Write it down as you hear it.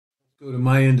Go to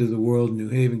my end of the world, New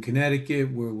Haven,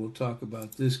 Connecticut, where we'll talk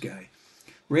about this guy,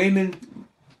 Raymond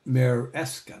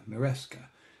Maresca,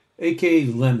 aka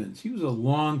Lemons. He was a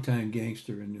longtime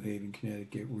gangster in New Haven,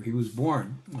 Connecticut, where he was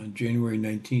born on January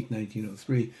 19th,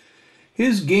 1903.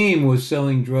 His game was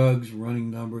selling drugs, running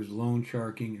numbers, loan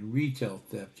sharking, and retail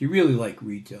theft. He really liked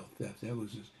retail theft. That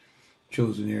was his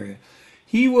chosen area.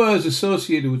 He was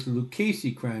associated with the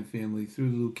Lucchese crime family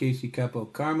through the Lucchese capo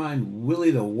Carmine,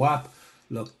 Willy the Wop,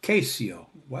 Locascio.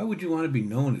 Why would you want to be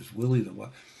known as Willy the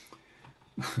Wop?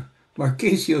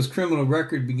 Marcassio's criminal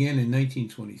record began in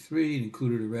 1923 and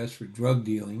included arrests for drug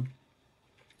dealing.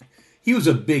 He was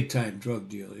a big-time drug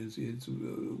dealer. It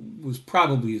was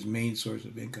probably his main source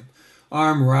of income.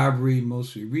 Armed robbery,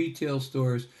 mostly retail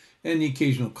stores, and the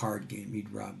occasional card game.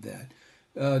 He'd rob that.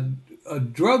 A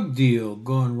drug deal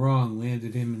gone wrong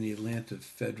landed him in the Atlanta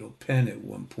federal pen at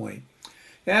one point.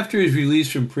 After his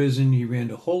release from prison, he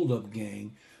ran a hold-up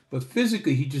gang, but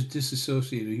physically he just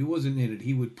disassociated. He wasn't in it.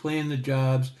 He would plan the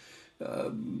jobs,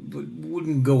 but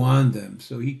wouldn't go on them.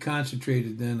 So he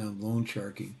concentrated then on loan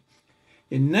sharking.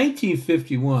 In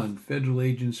 1951, federal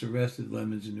agents arrested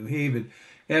Lemons in New Haven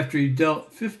after he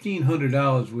dealt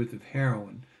 $1,500 worth of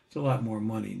heroin. It's a lot more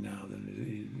money now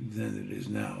than it is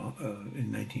now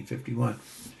in 1951.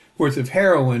 Worth of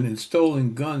heroin and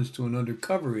stolen guns to an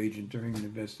undercover agent during an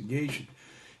investigation.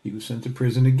 He was sent to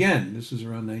prison again. This was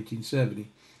around 1970.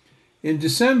 In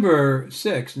December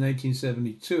 6,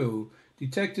 1972,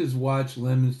 detectives watched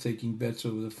Lemons taking bets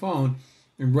over the phone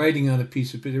and writing on a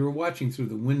piece of paper. They were watching through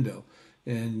the window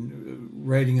and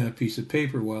writing on a piece of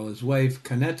paper while his wife,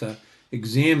 Canetta,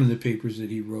 examined the papers that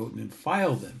he wrote and then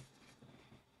filed them.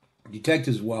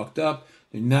 Detectives walked up,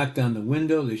 they knocked on the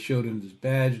window, they showed him his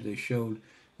badge, they showed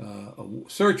a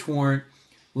search warrant.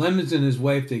 Lemons and his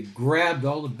wife, they grabbed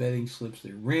all the betting slips,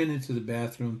 they ran into the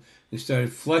bathroom, they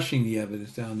started flushing the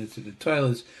evidence down into the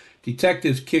toilets.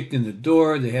 Detectives kicked in the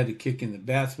door, they had to kick in the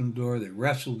bathroom door, they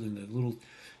wrestled in the little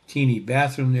teeny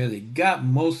bathroom there, they got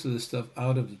most of the stuff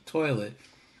out of the toilet,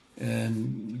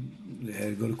 and they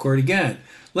had to go to court again.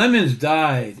 Lemons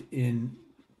died in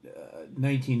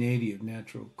 1980 of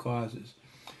natural causes.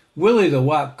 Willy the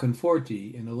Wop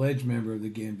Conforti, an alleged member of the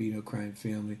Gambino crime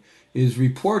family, is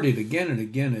reported again and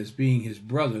again as being his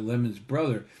brother, Lemon's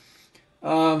brother.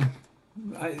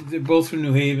 They're both from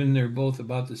New Haven. They're both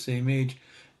about the same age.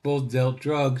 Both dealt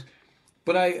drugs.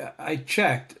 But I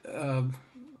checked on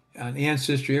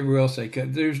Ancestry, everywhere else I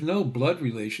could. There's no blood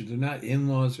relation. They're not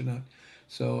in-laws. They're not.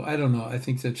 So I don't know. I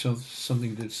think that's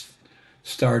something that's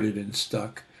started and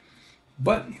stuck.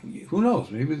 But who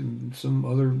knows? Maybe some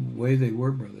other way they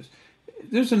were brothers.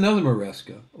 There's another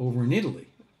Maresca over in Italy.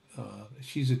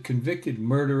 She's a convicted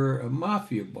murderer, a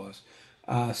mafia boss,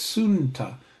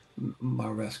 Assunta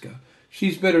Maresca.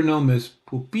 She's better known as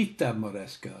Pupita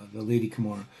Maresca, the Lady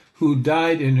Camorra, who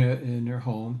died in her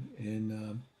home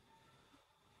in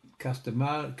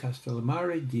Castellamare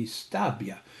di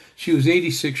Stabia. She was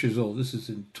 86 years old. This is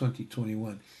in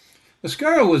 2021.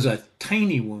 Mascara was a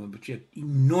tiny woman, but she had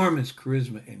enormous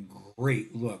charisma and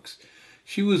great looks.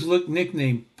 She was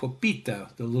nicknamed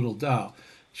Popita, the little doll.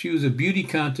 She was a beauty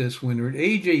contest winner. At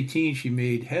age 18, she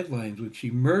made headlines when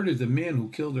she murdered the man who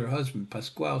killed her husband,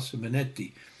 Pasquale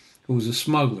Simonetti, who was a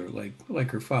smuggler, like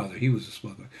her father. He was a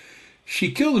smuggler.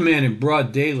 She killed a man in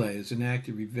broad daylight as an act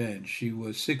of revenge. She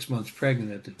was 6 months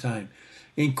pregnant at the time.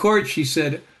 In court, she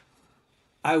said,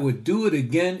 "I would do it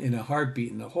again in a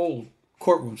heartbeat," and the whole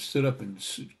courtroom stood up and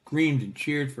screamed and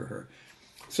cheered for her.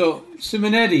 So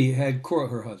Simonetti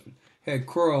her husband, had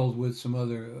quarreled with some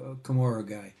other Camorra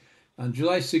guy. On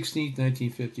July 16,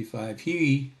 1955,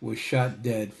 he was shot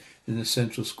dead in the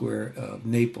central square of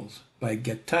Naples by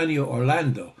Gaetano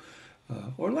Orlando,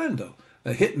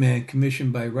 a hitman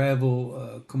commissioned by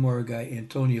rival Camorra guy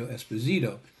Antonio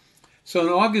Esposito. So on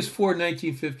August 4,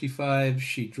 1955,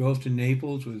 she drove to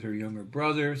Naples with her younger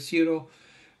brother, Ciro.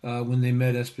 When they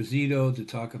met Esposito to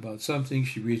talk about something,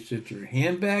 she reached into her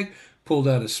handbag, pulled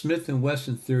out a Smith &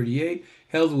 Wesson .38,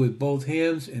 held it with both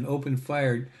hands, and opened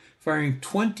fire, firing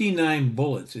 29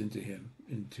 bullets into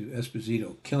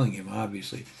Esposito, killing him,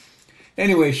 obviously.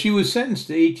 Anyway, she was sentenced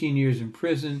to 18 years in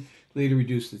prison, later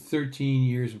reduced to 13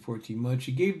 years and 14 months.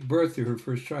 She gave birth to her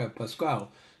first child, Pasquale,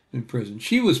 in prison.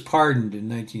 She was pardoned in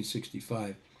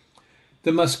 1965.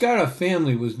 The Mascara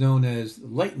family was known as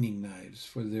lightning knives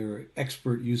for their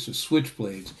expert use of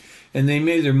switchblades, and they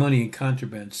made their money in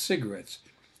contraband cigarettes.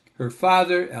 Her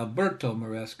father, Alberto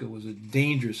Maresca, was a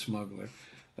dangerous smuggler,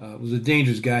 was a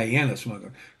dangerous guy and a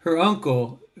smuggler. Her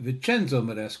uncle, Vincenzo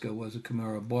Maresca, was a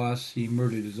Camorra boss. He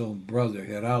murdered his own brother,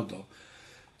 Geraldo.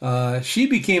 She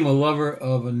became a lover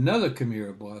of another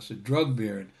Camorra boss, a drug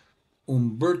baron,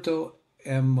 Umberto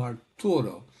and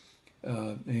Marturo,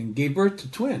 and gave birth to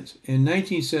twins. In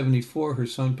 1974, her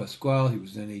son Pasquale, he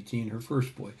was then 18, her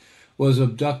first boy, was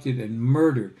abducted and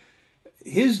murdered.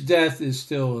 His death is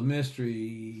still a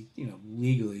mystery,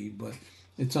 legally, but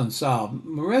it's unsolved.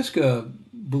 Maresca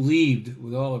believed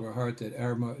with all of her heart that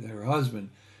her husband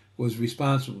was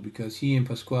responsible because he and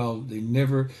Pasquale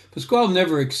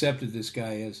never accepted this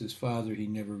guy as his father. He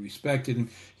never respected him.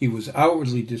 He was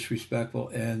outwardly disrespectful,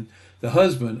 and the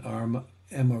husband,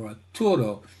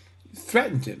 Amaraturo,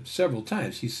 threatened him several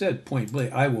times. He said point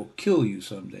blank, "I will kill you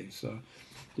someday." So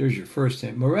there's your first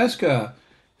hint. Maresca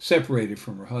separated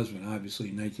from her husband, obviously,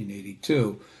 in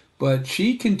 1982, but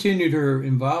she continued her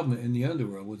involvement in the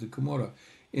underworld with the Camorra.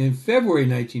 In February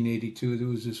 1982, there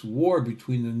was this war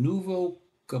between the Nuevo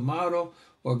Camaro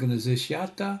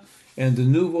Organizata and the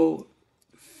Nuevo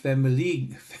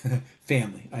Family.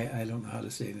 I don't know how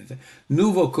to say it.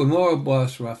 Nuevo Camorra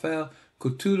boss Rafael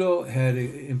Coutudo had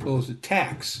imposed a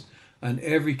tax on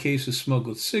every case of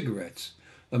smuggled cigarettes,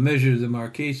 a measure the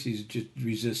Marchese's just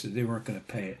resisted. They weren't going to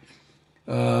pay it.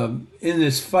 In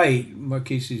this fight,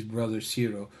 Marchese's brother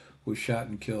Ciro was shot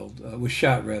and killed. In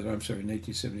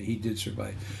 1970. He did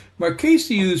survive.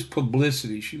 Marchese used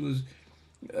publicity. She was,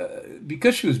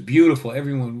 because she was beautiful,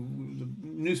 the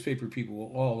newspaper people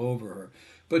were all over her.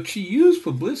 But she used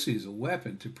publicity as a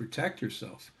weapon to protect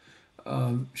herself.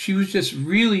 She was just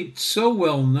really so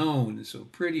well known and so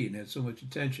pretty and had so much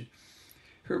attention.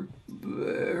 Her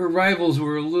rivals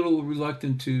were a little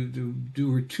reluctant to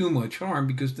do her too much harm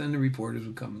because then the reporters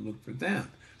would come and look for them.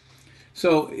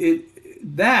 So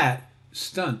that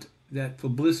stunt, that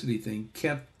publicity thing,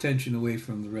 kept tension away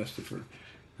from the rest of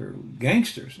her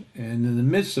gangsters. And in the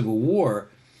midst of a war,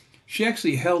 she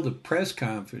actually held a press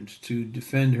conference to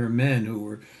defend her men who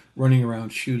were running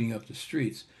around shooting up the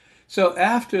streets. So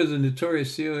after the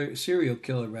notorious serial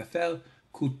killer Rafael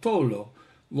Coutulo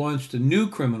launched a new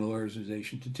criminal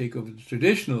organization to take over the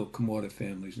traditional Camorra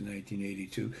families in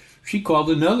 1982, she called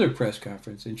another press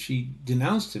conference and she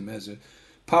denounced him as a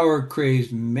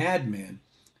power-crazed madman.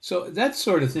 So that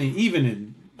sort of thing, even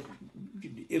in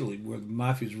Italy, where the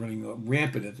mafia was running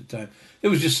rampant at the time, it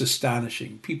was just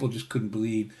astonishing. People just couldn't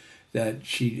believe that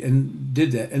she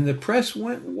did that. And the press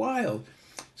went wild.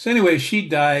 So anyway, she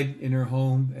died in her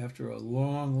home after a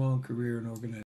long, long career in organization.